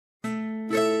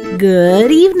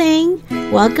Good evening.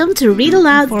 Welcome to Read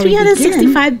Aloud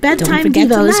 365 Bedtime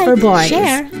Devos for Boys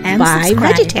share, and by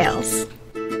subscribe. Veggie.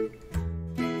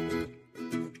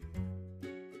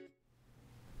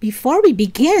 Before we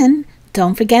begin,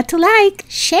 don't forget to like,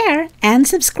 share, and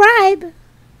subscribe.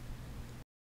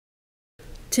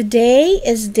 Today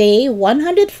is day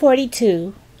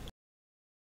 142.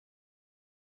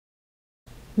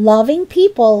 Loving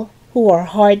people who are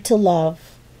hard to love.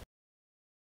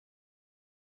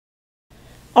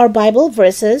 Our Bible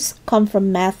verses come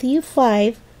from Matthew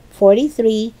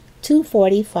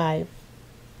 5:43-45.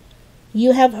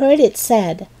 You have heard it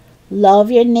said,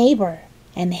 love your neighbor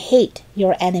and hate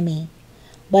your enemy.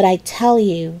 But I tell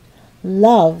you,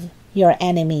 love your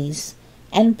enemies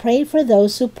and pray for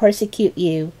those who persecute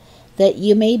you, that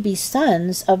you may be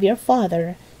sons of your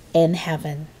Father in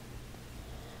heaven.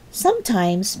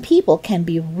 Sometimes people can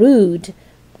be rude,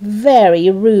 very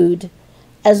rude.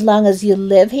 As long as you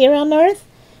live here on earth,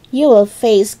 you will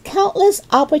face countless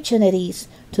opportunities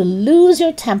to lose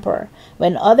your temper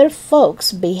when other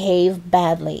folks behave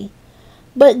badly.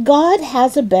 But God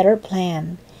has a better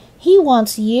plan. He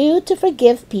wants you to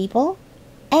forgive people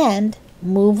and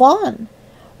move on.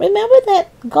 Remember that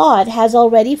God has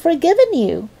already forgiven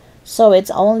you, so it's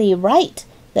only right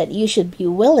that you should be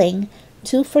willing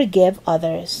to forgive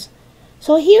others.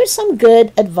 So here's some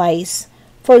good advice.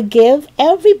 Forgive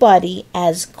everybody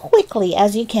as quickly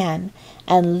as you can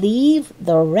and leave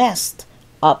the rest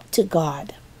up to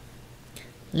God.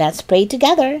 Let's pray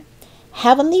together.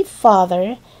 Heavenly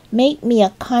Father, make me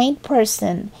a kind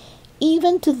person,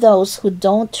 even to those who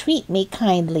don't treat me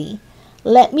kindly.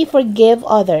 Let me forgive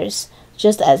others,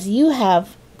 just as you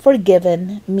have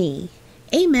forgiven me.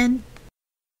 Amen.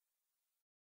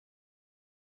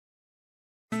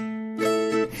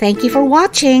 Thank you for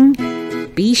watching.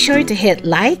 Be sure to hit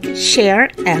like, share,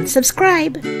 and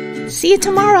subscribe. See you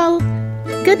tomorrow.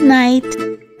 Good night.